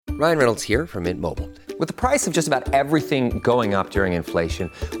Ryan Reynolds here from Mint Mobile. With the price of just about everything going up during inflation,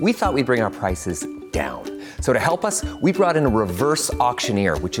 we thought we'd bring our prices down. So to help us, we brought in a reverse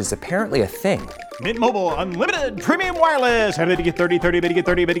auctioneer, which is apparently a thing. Mint Mobile Unlimited Premium Wireless. How to get 30, 30, bit to get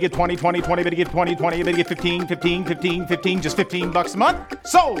 30, bit to get 20, 20, 20, bit to get 20, 20, bit to get 15, 15, 15, 15, just $15 a month?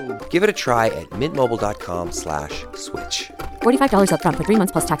 Sold! Give it a try at mintmobile.com/switch. $45 up front for 3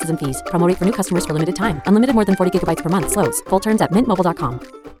 months plus taxes and fees. Promo rate for new customers for limited time. Unlimited more than 40 gigabytes per month. Slows full terms at mintmobile.com.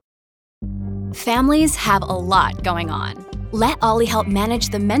 Families have a lot going on. Let Ollie help manage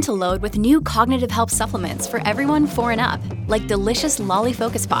the mental load with new cognitive help supplements for everyone 4 and up, like delicious Lolly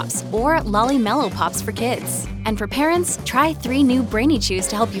Focus Pops or Lolly Mellow Pops for kids. And for parents, try 3 new Brainy Chews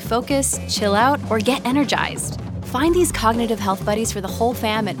to help you focus, chill out, or get energized. Find these cognitive health buddies for the whole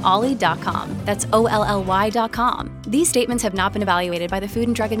fam at ollie.com. That's OLLY.com. These statements have not been evaluated by the Food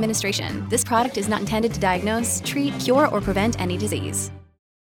and Drug Administration. This product is not intended to diagnose, treat, cure, or prevent any disease.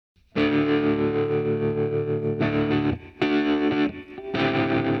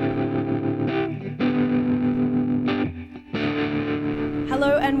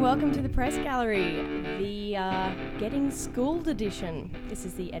 Hello and welcome to the Press Gallery, the Getting Schooled edition. This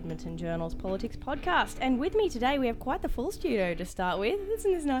is the Edmonton Journal's Politics podcast, and with me today we have quite the full studio to start with.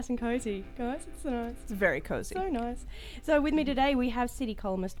 Isn't this nice and cozy, guys? It's so nice. It's very cozy. So nice. So with me today we have city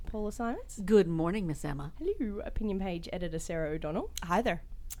columnist Paula Simons. Good morning, Miss Emma. Hello. Opinion page editor Sarah O'Donnell. Hi there.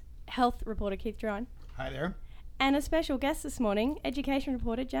 Health reporter Keith Drine. Hi there. And a special guest this morning, education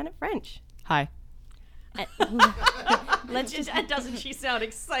reporter Janet French. Hi. Let's just... Doesn't she sound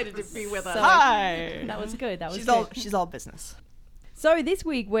excited to be with us? Hi. That was good. That was She's all business. So this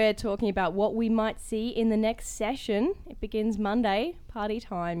week we're talking about what we might see in the next session. It begins Monday. Party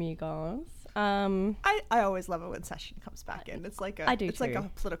time, you guys. I always love it when session comes back in. It's like I do it's too. like a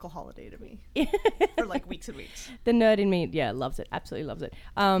political holiday to me. For like weeks and weeks. The nerd in me, loves it. Absolutely loves it.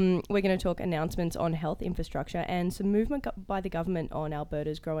 We're going to talk announcements on health infrastructure and some movement by the government on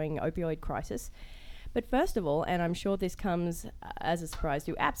Alberta's growing opioid crisis. But first of all, and I'm sure this comes as a surprise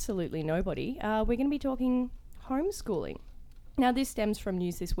to absolutely nobody, we're going to be talking homeschooling. Now, this stems from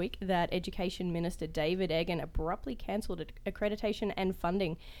news this week that Education Minister David Egan abruptly cancelled accreditation and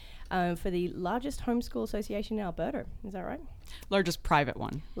funding for the largest homeschool association in Alberta. Is that right? Largest private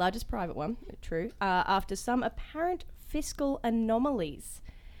one. Largest private one, true. After some apparent fiscal anomalies.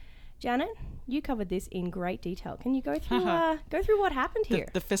 Janet, you covered this in great detail. Can you go through what happened here?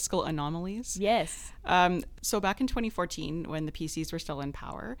 The fiscal anomalies? Yes. So back in 2014, when the PCs were still in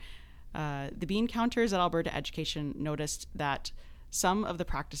power, the bean counters at Alberta Education noticed that some of the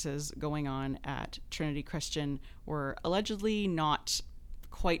practices going on at Trinity Christian were allegedly not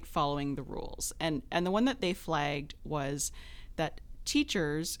quite following the rules. And the one that they flagged was that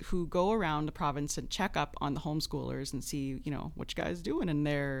teachers who go around the province and check up on the homeschoolers and see, what you guys doing in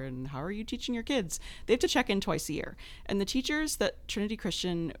there and how are you teaching your kids? They have to check in twice a year. And the teachers that Trinity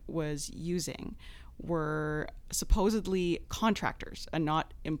Christian was using were supposedly contractors and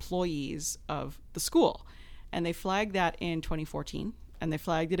not employees of the school. And they flagged that in 2014 and they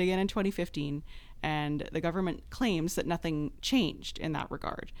flagged it again in 2015. And the government claims that nothing changed in that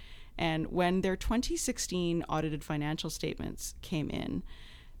regard. And when their 2016 audited financial statements came in,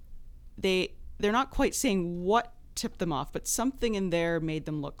 they're not quite saying what tipped them off, but something in there made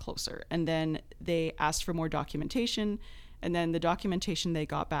them look closer. And then they asked for more documentation. And then the documentation they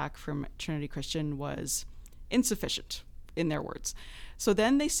got back from Trinity Christian was insufficient, in their words. So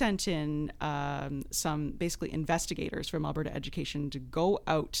then they sent in some basically investigators from Alberta Education to go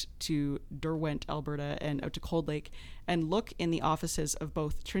out to Derwent, Alberta, and out to Cold Lake and look in the offices of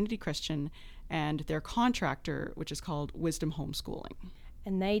both Trinity Christian and their contractor, which is called Wisdom Homeschooling.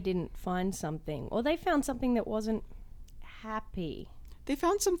 And they didn't find something, or they found something that wasn't happy. They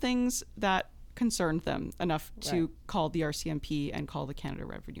found some things that concerned them enough to call the RCMP and call the Canada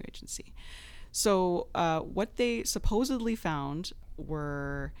Revenue Agency. So what they supposedly found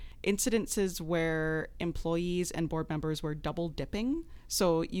were incidences where employees and board members were double dipping.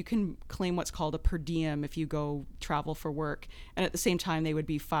 So you can claim what's called a per diem if you go travel for work, and at the same time they would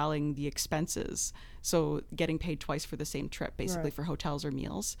be filing the expenses. So getting paid twice for the same trip, basically for hotels or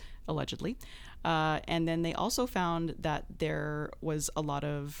meals, allegedly. And then they also found that there was a lot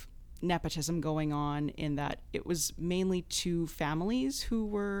of nepotism going on in that it was mainly 2 families who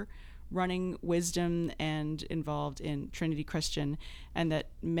were running Wisdom and involved in Trinity Christian, and that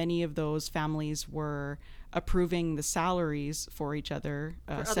many of those families were approving the salaries for each other,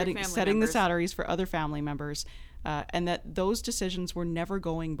 setting the salaries for other family members, and that those decisions were never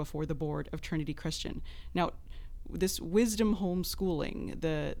going before the board of Trinity Christian. Now, this Wisdom Homeschooling,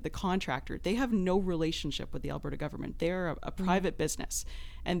 the contractor, they have no relationship with the Alberta government. They're a private business,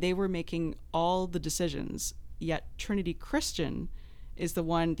 and they were making all the decisions, yet Trinity Christian is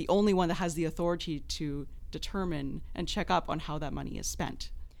the only one that has the authority to determine and check up on how that money is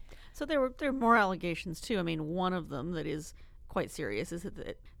spent. So there are more allegations too. I mean, one of them that is quite serious is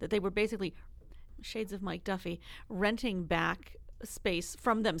that they were basically, shades of Mike Duffy, renting back space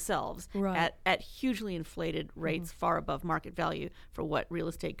from themselves at hugely inflated rates, far above market value for what real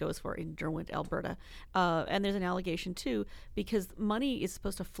estate goes for in Derwent, Alberta. And there's an allegation too, because money is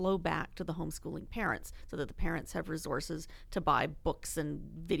supposed to flow back to the homeschooling parents so that the parents have resources to buy books and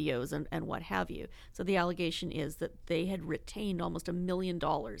videos and what have you. So the allegation is that they had retained almost $1 million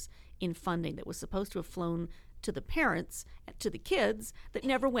in funding that was supposed to have flown to the parents, to the kids, that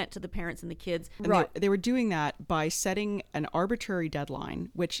never went to the parents and the kids. And they were doing that by setting an arbitrary deadline,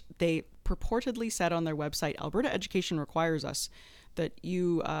 which they purportedly said on their website, Alberta Education requires us that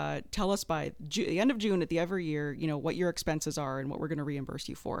you tell us by the end of June at the every year, what your expenses are and what we're going to reimburse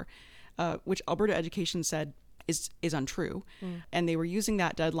you for, which Alberta Education said is untrue. And they were using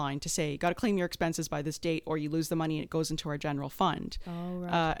that deadline to say, got to claim your expenses by this date or you lose the money and it goes into our general fund.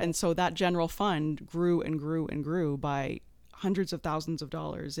 And so that general fund grew and grew and grew by hundreds of thousands of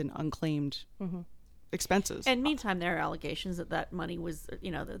dollars in unclaimed expenses. And meantime, there are allegations that money was,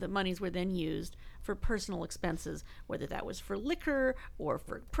 the monies were then used for personal expenses, whether that was for liquor or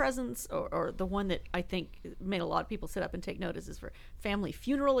for presents, or the one that I think made a lot of people sit up and take notice is for family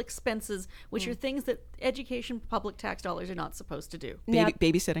funeral expenses, which are things that education, public tax dollars are not supposed to do.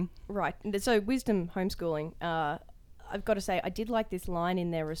 Babysitting. Right. So Wisdom Homeschooling, I've got to say, I did like this line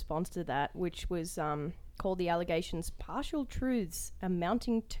in their response to that, which was called the allegations partial truths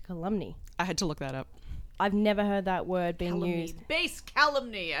amounting to calumny. I had to look that up. I've never heard that word being Calumny. used. Base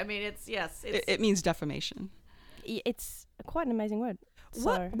calumny. I mean, it means defamation. It's quite an amazing word.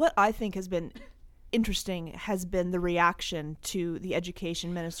 What I think has been interesting has been the reaction to the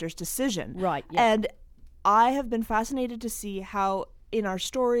education minister's decision. Right. Yeah. And I have been fascinated to see how in our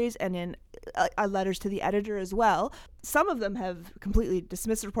stories and in letters to the editor as well, some of them have completely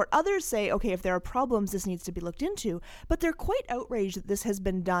dismissed the report. Others say, okay, if there are problems, this needs to be looked into. But they're quite outraged that this has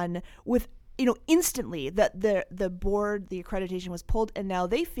been done with instantly, that the board, the accreditation was pulled, and now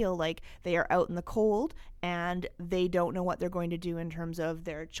they feel like they are out in the cold and they don't know what they're going to do in terms of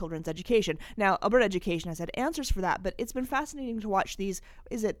their children's education. Now, Alberta Education has had answers for that, but it's been fascinating to watch these.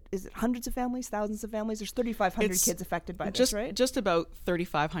 Is it hundreds of families, thousands of families? There's 3,500 kids affected by this, right? Just about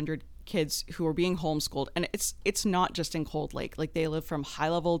 3,500 kids who are being homeschooled, and it's not just in Cold Lake. Like, they live from High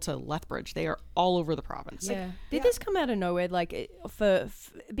Level to Lethbridge. They are all over the province. Yeah. Did this come out of nowhere? Like,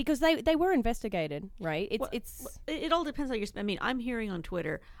 because they were investigated, right? It all depends on your. I mean, I'm hearing on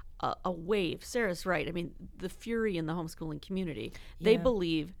Twitter a wave. Sarah's right. I mean, the fury in the homeschooling community. They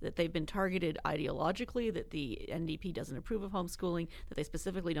believe that they've been targeted ideologically, that the NDP doesn't approve of homeschooling, that they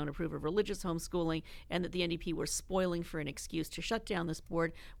specifically don't approve of religious homeschooling, and that the NDP were spoiling for an excuse to shut down this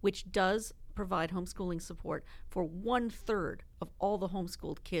board, which does provide homeschooling support for 1/3 of all the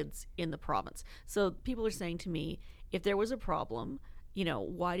homeschooled kids in the province. So people are saying to me, if there was a problem,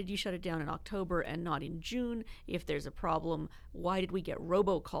 why did you shut it down in October and not in June? If there's a problem, why did we get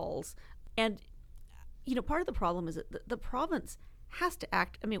robocalls? And, part of the problem is that the province has to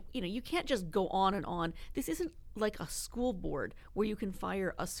act. I mean, you can't just go on and on. This isn't like a school board where you can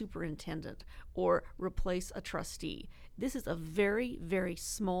fire a superintendent or replace a trustee. This is a very, very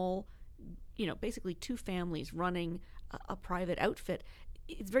small, basically two families running a private outfit.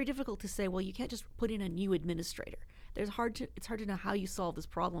 It's very difficult to say, well, you can't just put in a new administrator. It's hard to know how you solve this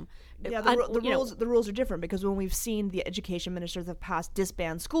problem. Yeah, the rules are different, because when we've seen the education ministers have passed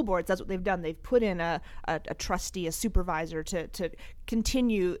disband school boards, that's what they've done. They've put in a trustee, a supervisor to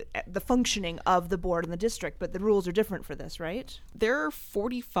continue the functioning of the board in the district. But the rules are different for this, right? There are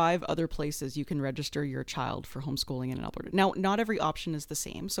 45 other places you can register your child for homeschooling in Alberta. Now, not every option is the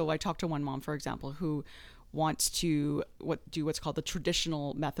same. So I talked to one mom, for example, who wants to do what's called the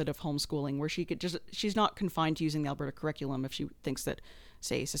traditional method of homeschooling, where she's not confined to using the Alberta curriculum if she thinks that,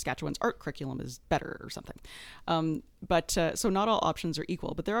 say, Saskatchewan's art curriculum is better or something. So not all options are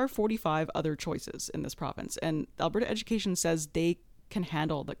equal, but there are 45 other choices in this province, and Alberta Education says they can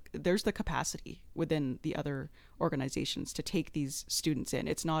handle there's the capacity within the other organizations to take these students in.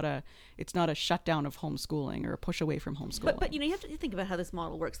 It's not a shutdown of homeschooling or a push away from homeschooling. But you have to think about how this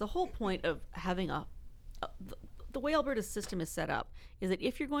model works. The whole point of having the way Alberta's system is set up is that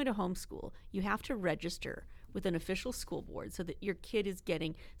if you're going to homeschool, you have to register with an official school board so that your kid is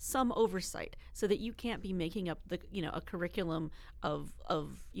getting some oversight, so that you can't be making up a curriculum of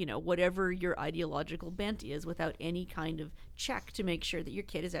whatever your ideological bent is without any kind of check to make sure that your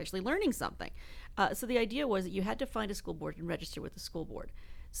kid is actually learning something. So the idea was that you had to find a school board and register with the school board.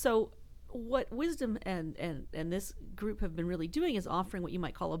 So what Wisdom and this group have been really doing is offering what you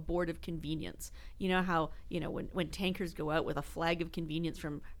might call a board of convenience. You know how, when tankers go out with a flag of convenience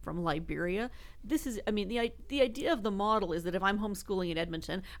from Liberia, this is, the idea of the model is that if I'm homeschooling in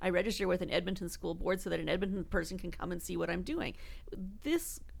Edmonton, I register with an Edmonton school board so that an Edmonton person can come and see what I'm doing.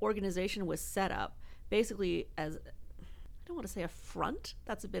 This organization was set up basically as, I don't want to say a front,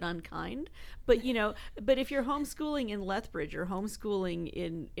 that's a bit unkind, but but if you're homeschooling in Lethbridge or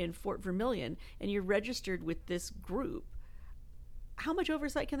homeschooling in Fort Vermilion and you're registered with this group, how much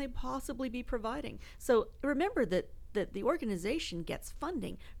oversight can they possibly be providing? So remember that the organization gets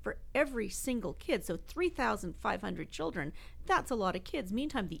funding for every single kid. So 3,500 children, that's a lot of kids.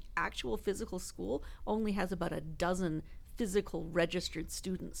 Meantime, the actual physical school only has about a dozen physical registered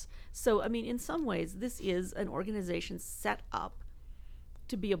students. So, in some ways, this is an organization set up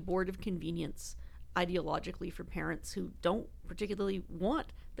to be a board of convenience ideologically for parents who don't particularly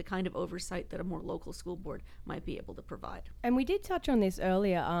want the kind of oversight that a more local school board might be able to provide. And we did touch on this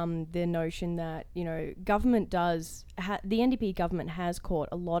earlier, the notion that, government does, the NDP government has caught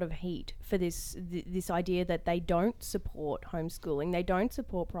a lot of heat for this idea that they don't support homeschooling, they don't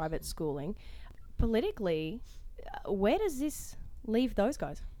support private schooling. Politically, where does this leave those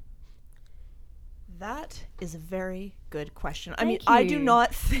guys? That is a very good question. Thank I you. do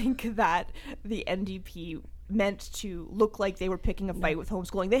not think that the NDP meant to look like they were picking a fight with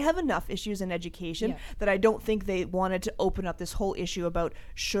homeschooling. They have enough issues in education that I don't think they wanted to open up this whole issue about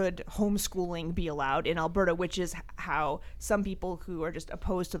should homeschooling be allowed in Alberta, which is how some people who are just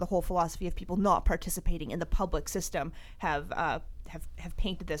opposed to the whole philosophy of people not participating in the public system have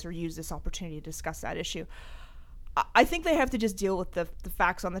painted this or used this opportunity to discuss that issue. I think they have to just deal with the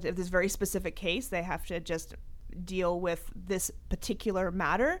facts on this very specific case. They have to just deal with this particular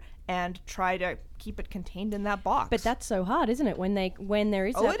matter and try to keep it contained in that box. But that's so hard, isn't it? When there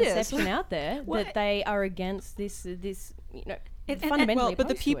is that perception out there Well, that they are against this fundamentally. But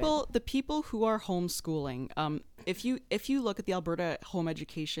the opposed to it. people who are homeschooling, if you look at the Alberta Home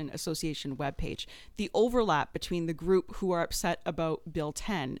Education Association webpage, the overlap between the group who are upset about Bill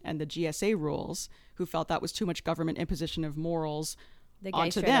 10 and the GSA rules, who felt that was too much government imposition of morals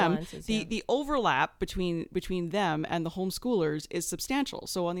onto them, the overlap between them and the homeschoolers is substantial.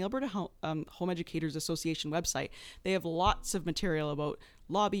 So on the Alberta Home Educators Association website, they have lots of material about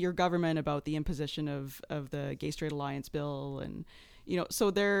lobby your government, about the imposition of the Gay Straight Alliance bill, and so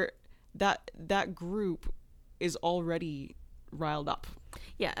that group is already riled up.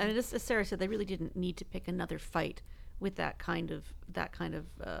 Yeah, and as Sarah said, they really didn't need to pick another fight with that kind of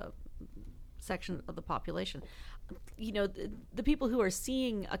section of the population. The people who are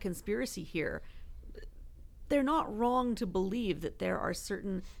seeing a conspiracy here, they're not wrong to believe that there are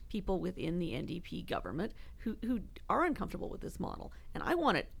certain people within the NDP government who are uncomfortable with this model. And I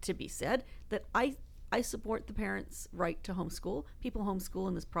want it to be said that I support the parents' right to homeschool. People homeschool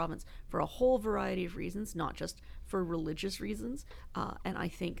in this province for a whole variety of reasons, not just for religious reasons. And I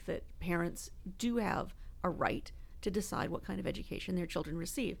think that parents do have a right to decide what kind of education their children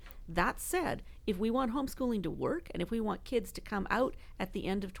receive. That said, if we want homeschooling to work, and if we want kids to come out at the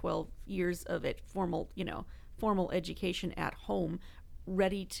end of 12 years of it, formal education at home,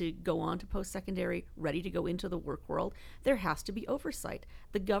 ready to go on to post-secondary, ready to go into the work world, there has to be oversight.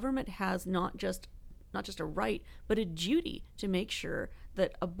 The government has not just a right, but a duty to make sure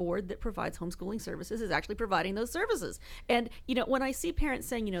that a board that provides homeschooling services is actually providing those services. And, when I see parents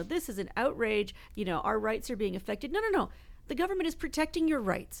saying, this is an outrage, our rights are being affected. No. The government is protecting your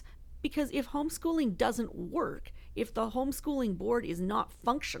rights. Because if homeschooling doesn't work, if the homeschooling board is not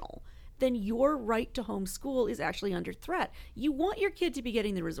functional, then your right to homeschool is actually under threat. You want your kid to be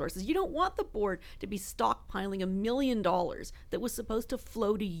getting the resources. You don't want the board to be stockpiling $1 million that was supposed to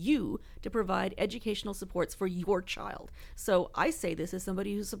flow to you to provide educational supports for your child. So I say this as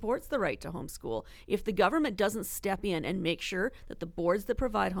somebody who supports the right to homeschool. If the government doesn't step in and make sure that the boards that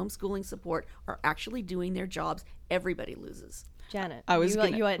provide homeschooling support are actually doing their jobs, everybody loses. Janet, I was just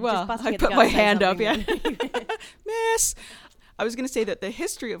busting I at the put gut my to say hand up, yeah. something. Miss. I was going to say that the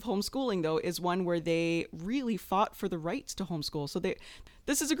history of homeschooling, though, is one where they really fought for the rights to homeschool. So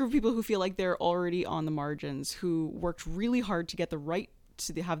this is a group of people who feel like they're already on the margins, who worked really hard to get the right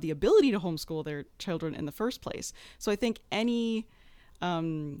to have the ability to homeschool their children in the first place. So I think any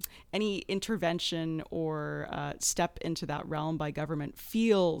any intervention or step into that realm by government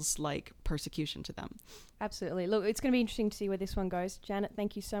feels like persecution to them. Absolutely. Look, it's going to be interesting to see where this one goes. Janet,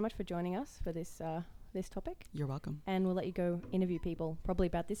 thank you so much for joining us for this topic. You're welcome. And we'll let you go interview people probably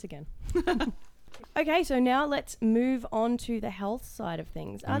about this again. Okay, so now let's move on to the health side of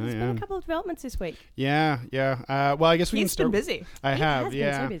things. There's been a couple of developments this week. Yeah. Well, I guess we can start. He's been busy. I have, has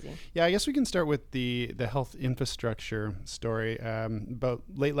yeah. been so busy. Yeah, I guess we can start with the health infrastructure story. About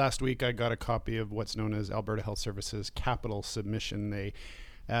late last week, I got a copy of what's known as Alberta Health Services Capital Submission.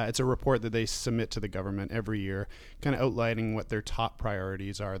 It's a report that they submit to the government every year, kind of outlining what their top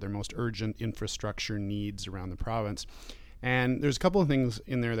priorities are, their most urgent infrastructure needs around the province. And there's a couple of things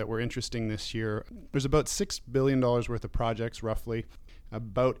in there that were interesting this year. There's about $6 billion worth of projects, roughly.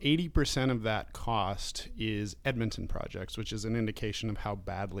 About 80% of that cost is Edmonton projects, which is an indication of how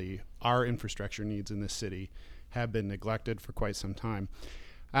badly our infrastructure needs in this city have been neglected for quite some time.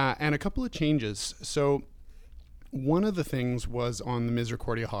 And a couple of changes. So one of the things was on the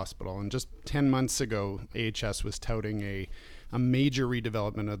Misericordia Hospital. And just 10 months ago, AHS was touting a major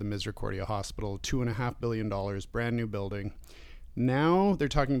redevelopment of the Misericordia Hospital, $2.5 billion, brand new building. Now they're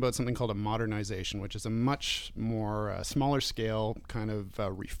talking about something called a modernization, which is a much more smaller scale kind of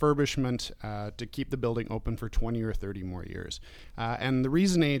refurbishment to keep the building open for 20 or 30 more years. And the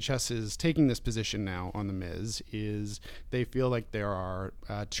reason AHS is taking this position now on the MIS is they feel like there are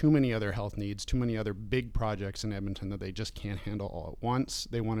too many other health needs, too many other big projects in Edmonton that they just can't handle all at once.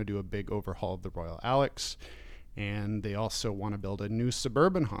 They want to do a big overhaul of the Royal Alex. And they also want to build a new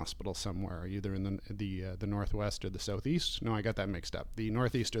suburban hospital somewhere, either in the northwest or the southeast. No, I got that mixed up. The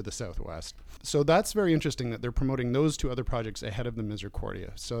northeast or the southwest. So that's very interesting that they're promoting those two other projects ahead of the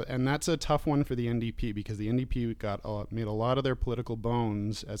Misericordia. So, and that's a tough one for the NDP because the NDP made a lot of their political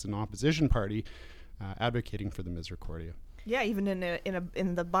bones as an opposition party advocating for the Misericordia. Yeah, even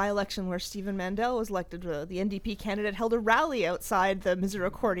in the by-election where Stephen Mandel was elected, the NDP candidate held a rally outside the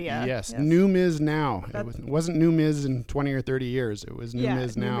Misericordia. Yes. New Miz now. It wasn't New Miz in 20 or 30 years. It was New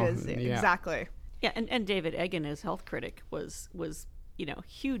Miz now. New Miz, exactly. Yeah, and David Eggen, as health critic, was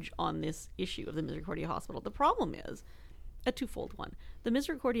huge on this issue of the Misericordia Hospital. The problem is a twofold one. The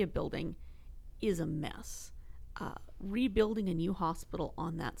Misericordia building is a mess. Rebuilding a new hospital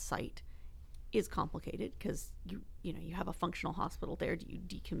on that site is complicated because you have a functional hospital there. Do you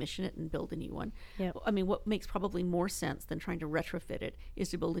decommission it and build a new one? Yep. I mean, what makes probably more sense than trying to retrofit it is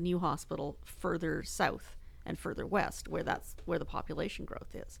to build a new hospital further south and further west, where that's where the population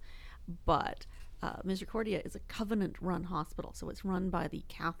growth is. But Misericordia is a covenant-run hospital, so it's run by the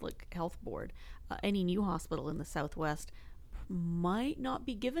Catholic Health Board. Any new hospital in the southwest might not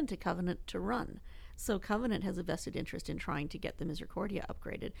be given to Covenant to run. So Covenant has a vested interest in trying to get the Misericordia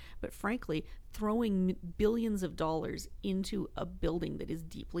upgraded, but frankly, throwing billions of dollars into a building that is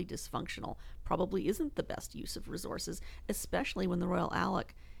deeply dysfunctional probably isn't the best use of resources, especially when the Royal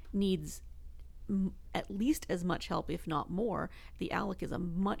Alec needs at least as much help, if not more. The Alec is a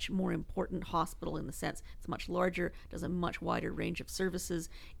much more important hospital in the sense it's much larger, does a much wider range of services.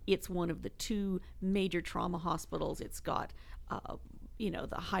 It's one of the two major trauma hospitals. It's got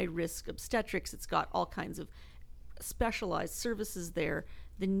the high-risk obstetrics. It's got all kinds of specialized services there.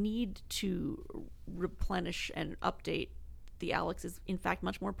 The need to replenish and update the Alex is, in fact,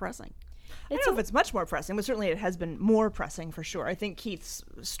 much more pressing. I don't know if it's much more pressing, but certainly it has been more pressing for sure. I think Keith's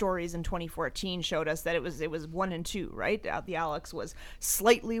stories in 2014 showed us that it was 1 and 2, right? The Alex was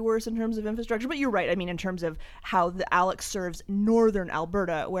slightly worse in terms of infrastructure, but you're right. I mean, in terms of how the Alex serves northern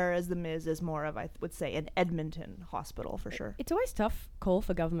Alberta, whereas the MIS is more of, I would say, an Edmonton hospital for sure. It's always a tough call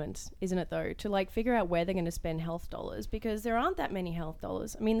for governments, isn't it, though, to figure out where they're going to spend health dollars, because there aren't that many health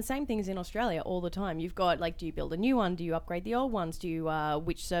dollars. I mean, the same thing is in Australia all the time. You've got, do you build a new one? Do you upgrade the old ones? Do you,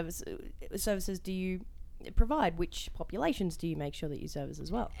 which services do you provide? Which populations do you make sure that you service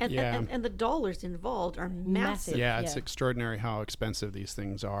as well? And the dollars involved are massive. Yeah, it's extraordinary how expensive these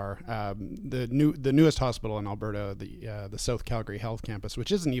things are. The newest hospital in Alberta, the South Calgary Health Campus,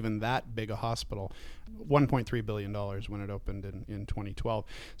 which isn't even that big a hospital, $1.3 billion when it opened in 2012.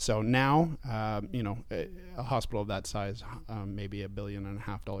 So now, a hospital of that size, maybe $1.5 billion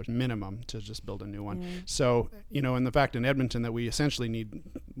minimum to just build a new one. So, and the fact in Edmonton that we essentially need,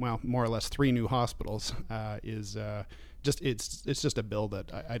 more or less 3 new hospitals is it's just a bill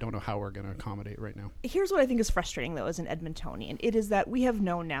that I don't know how we're going to accommodate right now. Here's what I think is frustrating, though, as an Edmontonian. It is that we have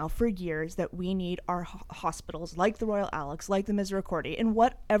known now for years that we need our hospitals, like the Royal Alex, like the Misericordia, in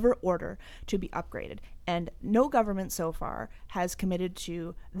whatever order, to be upgraded. And no government so far has committed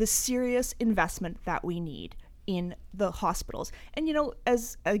to the serious investment that we need in the hospitals. And, you know,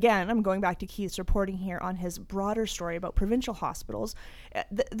 as again, I'm going back to Keith's reporting here on his broader story about provincial hospitals.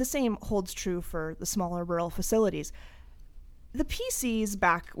 The same holds true for the smaller rural facilities. The PCs,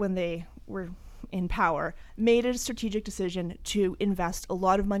 back when they were in power, made a strategic decision to invest a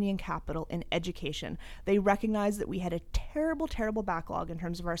lot of money and capital in education. They recognized that we had a terrible, terrible backlog in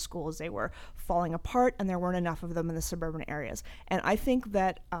terms of our schools. They were falling apart, and there weren't enough of them in the suburban areas. And I think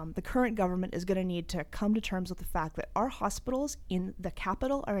that the current government is going to need to come to terms with the fact that our hospitals in the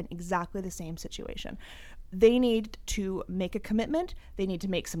capital are in exactly the same situation. They need to make a commitment, they need to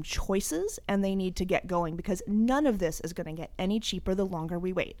make some choices, and they need to get going, because none of this is going to get any cheaper the longer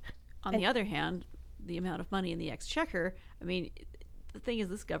we wait. On the other hand, the amount of money in the exchequer, I mean, the thing is,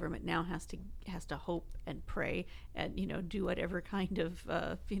 this government now has to hope and pray and, you know, do whatever kind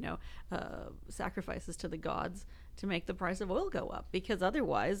of sacrifices to the gods to make the price of oil go up, because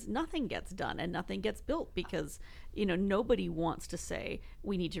otherwise nothing gets done and nothing gets built, because, you know, nobody wants to say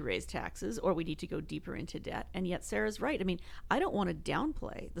we need to raise taxes or we need to go deeper into debt. And yet Sarah's right. I mean, I don't want to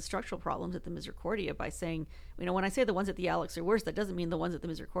downplay the structural problems at the Misericordia by saying, you know, when I say the ones at the Alex are worse, that doesn't mean the ones at the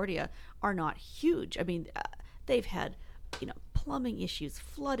Misericordia are not huge. I mean, they've had, you know, plumbing issues,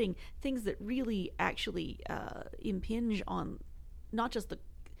 flooding, things that really actually impinge on not just the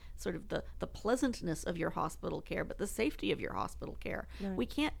sort of the pleasantness of your hospital care, but the safety of your hospital care. Right.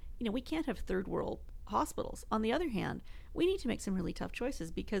 We can't have third world hospitals. On the other hand, we need to make some really tough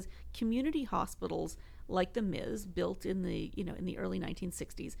choices, because community hospitals like the MIS, built in the early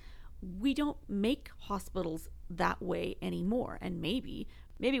 1960s, we don't make hospitals that way anymore. And maybe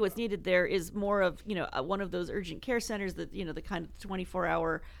what's needed there is more of, you know, one of those urgent care centers, that, you know, the kind of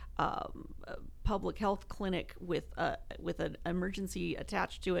 24-hour public health clinic with an emergency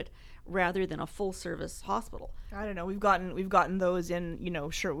attached to it, rather than a full service hospital. I don't know. We've gotten those in, you know,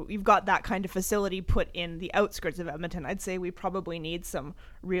 sure, we've got that kind of facility put in the outskirts of Edmonton. I'd say we probably need some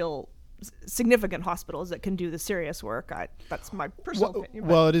real significant hospitals that can do the serious work. That's my personal opinion.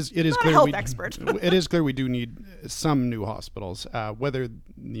 Well, it is clear. Health expert. It is clear we do need some new hospitals. Whether,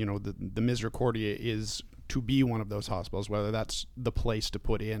 you know, the Misericordia is to be one of those hospitals, whether that's the place to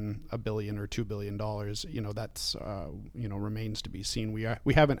put in $1 billion or $2 billion, you know, that's remains to be seen.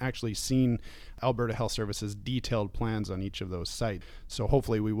 We haven't actually seen Alberta Health Services detailed plans on each of those sites, so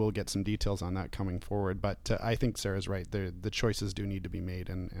hopefully we will get some details on that coming forward. But I think Sarah's right. The choices do need to be made,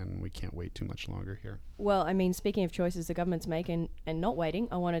 and we can't wait too much longer here. Well, I mean, speaking of choices the government's making and not waiting,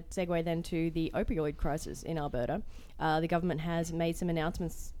 I want to segue then to the opioid crisis in Alberta. The government has made some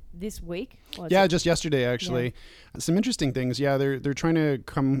announcements this week. Just yesterday, actually. Yeah. Some interesting things. Yeah, they're trying to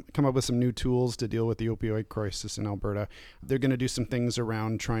come up with some new tools to deal with the opioid crisis in Alberta. They're going to do some things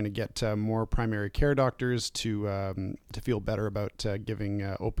around trying to get more primary care doctors to feel better about giving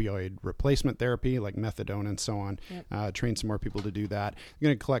opioid replacement therapy like methadone and so on. Yep. Train some more people to do that. They're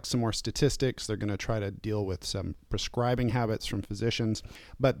going to collect some more statistics. They're going to try to deal with some prescribing habits from physicians.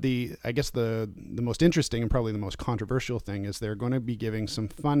 But I guess the most interesting and probably the most controversial thing is they're going to be giving some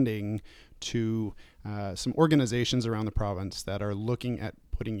funding to some organizations around the province that are looking at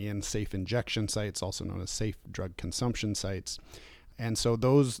putting in safe injection sites, also known as safe drug consumption sites. And so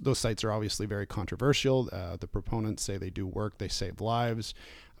those sites are obviously very controversial. The proponents say they do work, they save lives.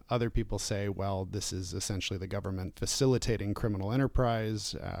 Other people say, well, this is essentially the government facilitating criminal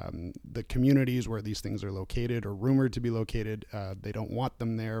enterprise. The communities where these things are located or rumored to be located, they don't want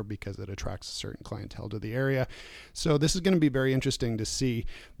them there because it attracts a certain clientele to the area. So this is going to be very interesting to see.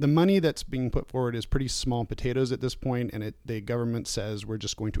 The money that's being put forward is pretty small potatoes at this point, and the government says we're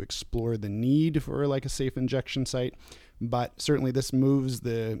just going to explore the need for like a safe injection site. But certainly this moves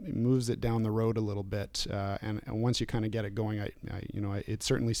it down the road a little bit, and once you kind of get it going, it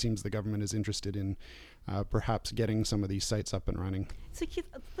certainly seems the government is interested in perhaps getting some of these sites up and running. So Keith,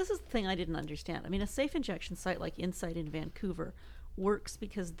 this is the thing I didn't understand. I mean, a safe injection site like Insight in Vancouver works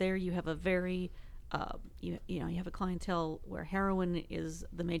because there you have a very you have a clientele where heroin is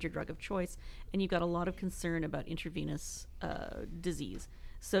the major drug of choice, and you've got a lot of concern about intravenous disease.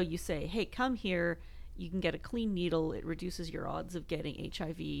 So you say, hey, come here. You can get a clean needle. It reduces your odds of getting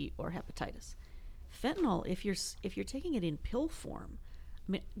HIV or hepatitis. Fentanyl, if you're taking it in pill form,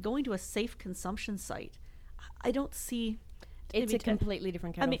 I mean, going to a safe consumption site, I don't see. It's a completely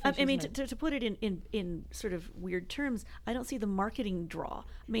different kind of fish. To put it in sort of weird terms, I don't see the marketing draw.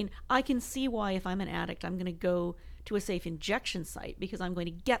 I mean, I can see why if I'm an addict, I'm going to go to a safe injection site because I'm going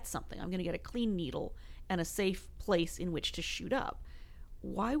to get something. I'm going to get a clean needle and a safe place in which to shoot up.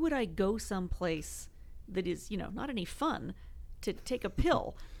 Why would I go someplace that is, not any fun to take a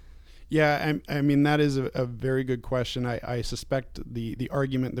pill? Yeah, I mean, that is a very good question. I suspect the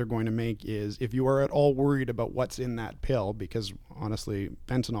argument they're going to make is if you are at all worried about what's in that pill, because honestly,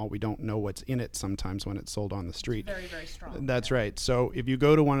 fentanyl, we don't know what's in it sometimes when it's sold on the street. Very, very strong. That's right. So if you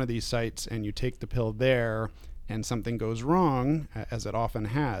go to one of these sites and you take the pill there and something goes wrong, as it often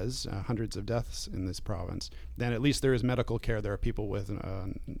has, hundreds of deaths in this province, then at least there is medical care. There are people with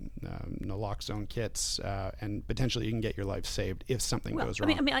naloxone kits, and potentially you can get your life saved if something goes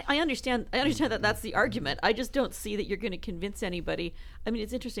wrong. I understand that that's the argument. I just don't see that you're going to convince anybody. I mean,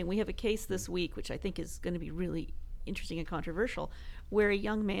 it's interesting. We have a case this week, which I think is going to be really interesting and controversial, where a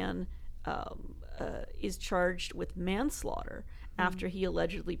young man is charged with manslaughter after he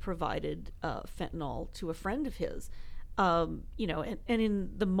allegedly provided fentanyl to a friend of his. And in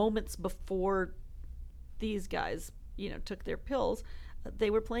the moments before these guys, took their pills,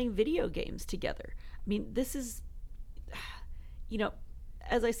 they were playing video games together. I mean, this is,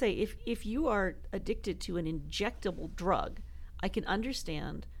 as I say, if you are addicted to an injectable drug, I can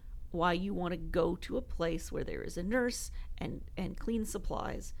understand why you want to go to a place where there is a nurse and clean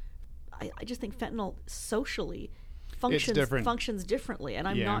supplies. I just think fentanyl socially functions differently, and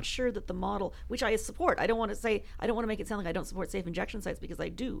I'm not sure that the model, which I support, I don't want to make it sound like I don't support safe injection sites, because I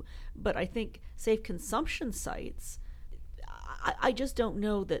do, but I think safe consumption sites, I just don't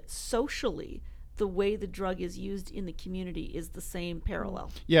know that socially the way the drug is used in the community is the same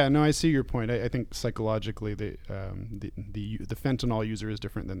parallel. Yeah, no, I see your point. I think psychologically the fentanyl user is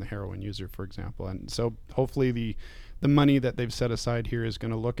different than the heroin user, for example, and so hopefully the money that they've set aside here is going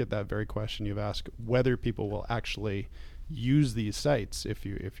to look at that very question you've asked, whether people will actually use these sites if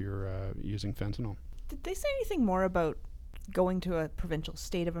you're using fentanyl. Did they say anything more about going to a provincial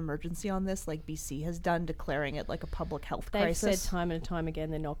state of emergency on this, like BC has done, declaring it like a public health crisis? They've said time and time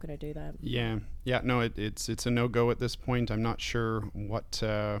again they're not going to do that. Yeah. No, it's a no-go at this point. I'm not sure what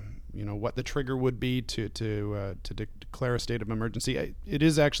the trigger would be to declare a state of emergency. It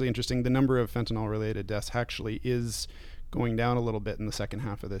is actually interesting. The number of fentanyl-related deaths actually is going down a little bit in the second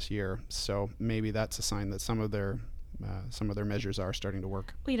half of this year. So maybe that's a sign that some of their measures are starting to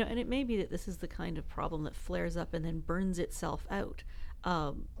work. Well, and it may be that this is the kind of problem that flares up and then burns itself out.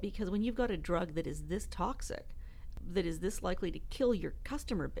 Because when you've got a drug that is this toxic, that is this likely to kill your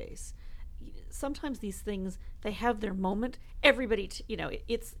customer base, sometimes these things, they have their moment. Everybody,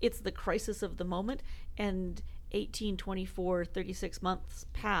 it's the crisis of the moment, and 18, 24, 36 months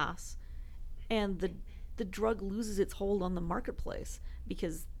pass, and the drug loses its hold on the marketplace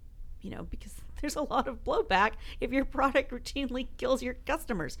because there's a lot of blowback if your product routinely kills your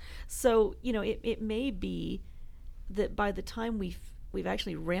customers. So, it may be that by the time we've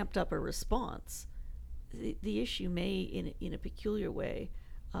actually ramped up a response, the issue may, in a peculiar way,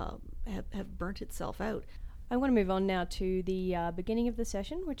 have burnt itself out. I want to move on now to the beginning of the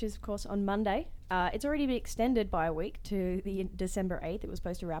session, which is, of course, on Monday. It's already been extended by a week to the December 8th. It was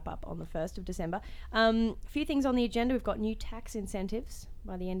supposed to wrap up on the 1st of December. A few things on the agenda. We've got new tax incentives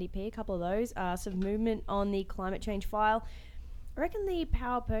by the NDP, a couple of those. Some movement on the climate change file. I reckon the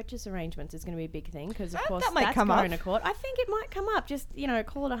power purchase arrangements is going to be a big thing because, of course, that's going to court. I think it might come up. Just,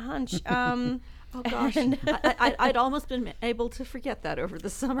 call it a hunch. Oh, gosh. I'd almost been able to forget that over the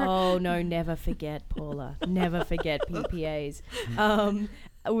summer. Oh, no, never forget, Paula. Never forget PPAs.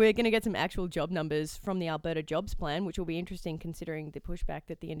 We're going to get some actual job numbers from the Alberta Jobs Plan, which will be interesting considering the pushback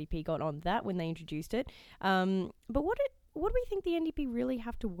that the NDP got on that when they introduced it. But what do we think the NDP really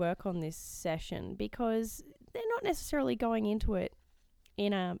have to work on this session? Because they're not necessarily going into it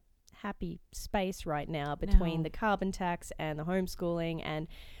in a happy space right now between the carbon tax and the homeschooling and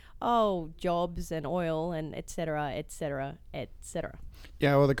jobs and oil and et cetera, et cetera, et cetera.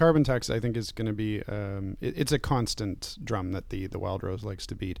 Yeah, well, the carbon tax, I think, is going to be, it's a constant drum that the Wild Rose likes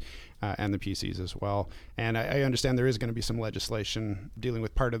to beat, and the PCs as well. And I understand there is going to be some legislation dealing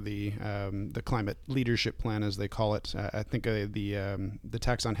with part of the climate leadership plan, as they call it. I think the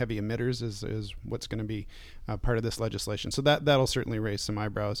tax on heavy emitters is what's going to be part of this legislation. So that'll certainly raise some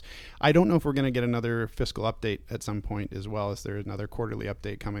eyebrows. I don't know if we're going to get another fiscal update at some point as well, as there's another quarterly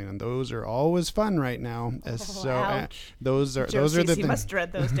update coming, and those are always fun right now. Those are the things. Must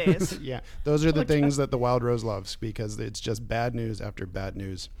dread those days. Yeah, those are the things that the Wild Rose loves, because it's just bad news after bad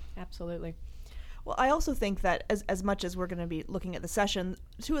news. Absolutely. Well, I also think that as much as we're going to be looking at the session,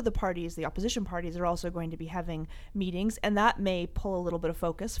 two of the parties, the opposition parties, are also going to be having meetings, and that may pull a little bit of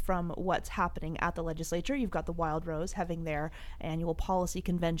focus from what's happening at the legislature. You've got the Wild Rose having their annual policy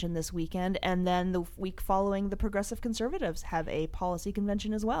convention this weekend, and then the week following, the Progressive Conservatives have a policy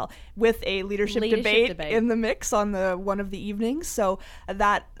convention as well, with a leadership debate in the mix on one of the evenings. So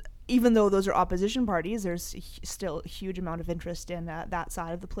that even though those are opposition parties, there's still a huge amount of interest in that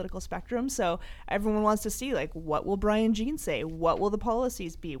side of the political spectrum. So everyone wants to see, like, what will Brian Jean say? What will the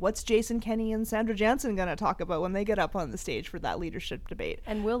policies be? What's Jason Kenney and Sandra Jansen going to talk about when they get up on the stage for that leadership debate?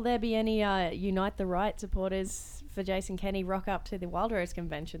 And will there be any Unite the Right supporters for Jason Kenney rock up to the Wild Rose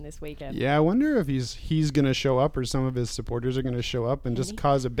convention this weekend? Yeah, I wonder if he's going to show up, or some of his supporters are going to show up and just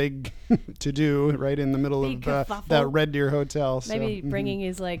cause a big to-do right in the middle of that Red Deer Hotel. Maybe bringing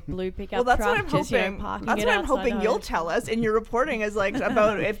his like blue pickup that's truck. What I'm hoping. That's what I'm hoping you'll tell us in your reporting, is like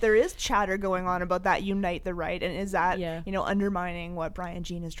about if there is chatter going on about that Unite the Right, and is that undermining what Brian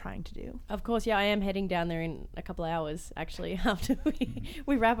Jean is trying to do. Of course, I am heading down there in a couple of hours actually after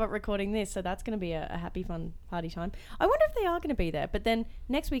we wrap up recording this, so that's going to be a happy, fun party time. I wonder if they are going to be there. But then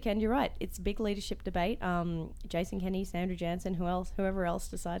next weekend, you're right, it's a big leadership debate. Jason Kenney, Sandra Jansen, whoever else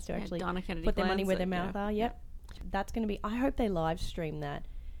decides to actually put their money where their mouth are. Yep. That's going to be, I hope they live stream that.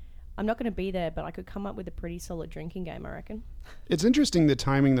 I'm not going to be there, but I could come up with a pretty solid drinking game, I reckon. It's interesting, the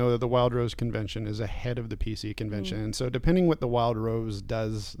timing, though, that the Wild Rose convention is ahead of the PC convention. And so depending what the Wild Rose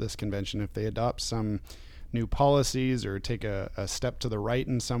does this convention, if they adopt some new policies or take a step to the right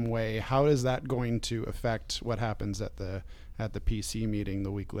in some way, how is that going to affect what happens at the PC meeting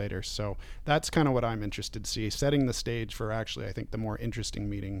the week later? So that's kind of what I'm interested to see, setting the stage for actually, I think, the more interesting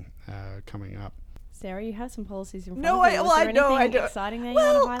meeting coming up. Sarah, you have some policies in front of you. I don't. Exciting there you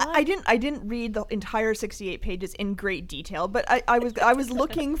want to highlight? I didn't read the entire 68 pages in great detail, but I was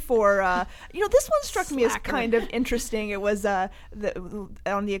looking for this one struck me as kind of interesting. It was on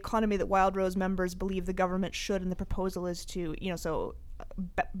the economy that Wild Rose members believe the government should, and the proposal is to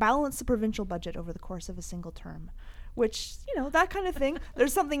balance the provincial budget over the course of a single term. Which, that kind of thing.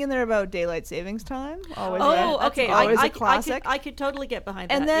 There's something in there about daylight savings time. Okay. Always a classic. I could totally get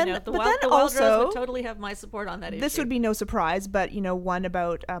behind and that. Then, the Wild Rose would totally have my support on that issue. This would be no surprise, but, one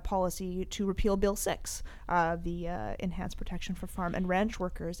about policy to repeal Bill 6, the enhanced protection for farm and ranch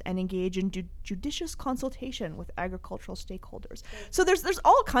workers, and engage in judicious consultation with agricultural stakeholders. So there's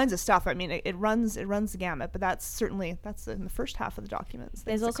all kinds of stuff. I mean, it runs the gamut, but that's in the first half of the documents.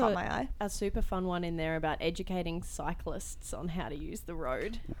 There's also a super fun one in there about educating cyclists on how to use the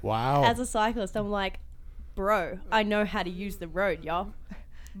road. Wow. As a cyclist, I'm like, bro, I know how to use the road, y'all.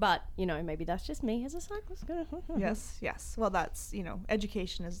 But, maybe that's just me as a cyclist. Yes. Well, that's,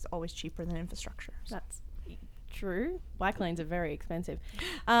 education is always cheaper than infrastructure. So. That's true. Bike lanes are very expensive.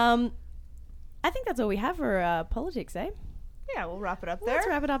 I think that's all we have for politics, eh? Yeah, we'll wrap it up there. Let's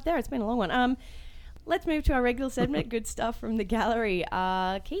wrap it up there. It's been a long one. Let's move to our regular segment, good stuff from the gallery.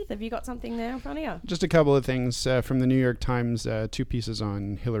 Keith, have you got something there in front of you? Just a couple of things from the New York Times, two pieces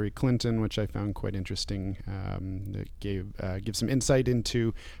on Hillary Clinton, which I found quite interesting. That give some insight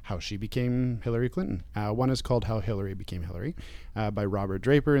into how she became Hillary Clinton. One is called How Hillary Became Hillary by Robert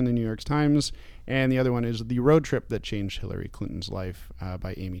Draper in the New York Times, and the other one is The Road Trip That Changed Hillary Clinton's Life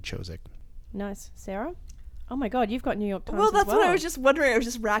by Amy Chozick. Nice. Sarah? Oh my God, you've got New York Times. Well, that's what I was just wondering. I was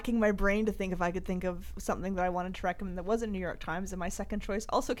just racking my brain to think if I could think of something that I wanted to recommend that wasn't New York Times. And my second choice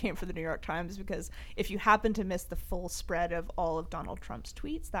also came from the New York Times, because if you happen to miss the full spread of all of Donald Trump's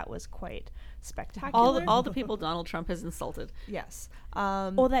tweets, that was quite spectacular. All the people Donald Trump has insulted. Yes.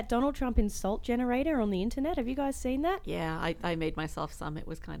 Or that Donald Trump insult generator on the internet. Have you guys seen that? Yeah, I made myself some. It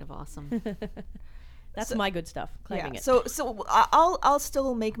was kind of awesome. That's my good stuff. Claiming it. So I'll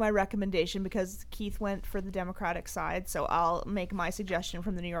still make my recommendation, because Keith went for the Democratic side. So I'll make my suggestion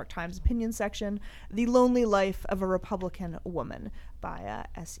from the New York Times opinion section: "The Lonely Life of a Republican Woman" by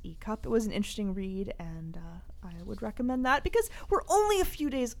S.E. Cupp. It was an interesting read, and I would recommend that, because we're only a few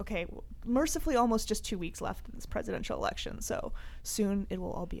days, mercifully almost just 2 weeks left in this presidential election. So soon it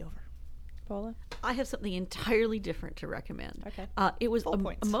will all be over. Paula? I have something entirely different to recommend. Okay. It was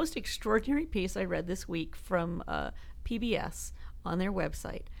a most extraordinary piece I read this week from PBS on their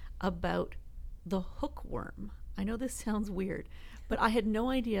website about the hookworm. I know this sounds weird, but I had no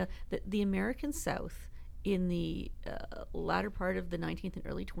idea that the American South in the latter part of the 19th and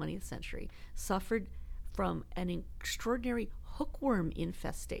early 20th century suffered from an extraordinary hookworm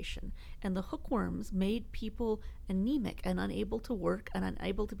infestation, and the hookworms made people anemic and unable to work and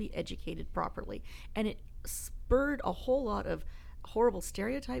unable to be educated properly, and it spurred a whole lot of horrible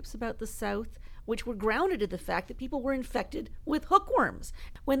stereotypes about the South, which were grounded in the fact that people were infected with hookworms.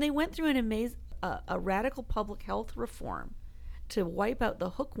 When they went through a radical public health reform to wipe out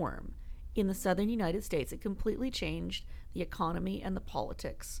the hookworm in the southern United States, it completely changed the economy and the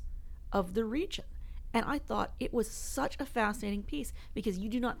politics of the region. And I thought it was such a fascinating piece, because you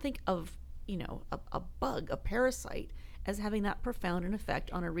do not think of, a bug, a parasite, as having that profound an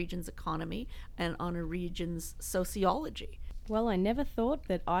effect on a region's economy and on a region's sociology. Well, I never thought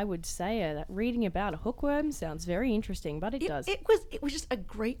that I would say that reading about a hookworm sounds very interesting, but it does. It was just a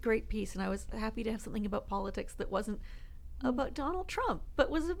great piece, and I was happy to have something about politics that wasn't about Donald Trump, but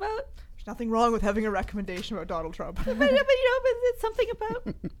was about... There's nothing wrong with having a recommendation about Donald Trump. but it's something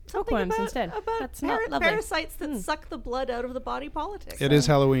about hookworms instead. About That's not lovely. Parasites that suck the blood out of the body politic. It is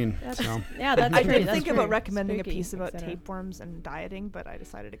Halloween. Yeah, that's I true. did that's think true. about recommending Spooky, a piece about etc. tapeworms and dieting, but I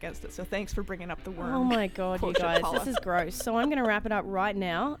decided against it. So thanks for bringing up the worm. Oh my god, you Bullshit, guys, Paula. this is gross. So I'm going to wrap it up right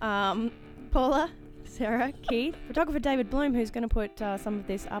now. Paula, Sarah, Keith, photographer David Bloom, who's going to put some of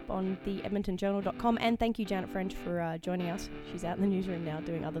this up on the edmontonjournal.com. And thank you, Janet French, for joining us. She's out in the newsroom now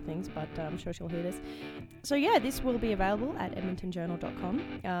doing other things, but I'm sure she'll hear this. So yeah, this will be available at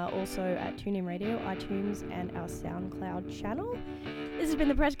edmontonjournal.com, also at TuneIn Radio, iTunes, and our SoundCloud channel. This has been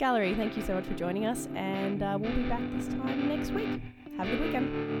the Press Gallery. Thank you so much for joining us, and we'll be back this time next week. Have a good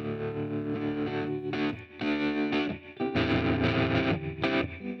weekend.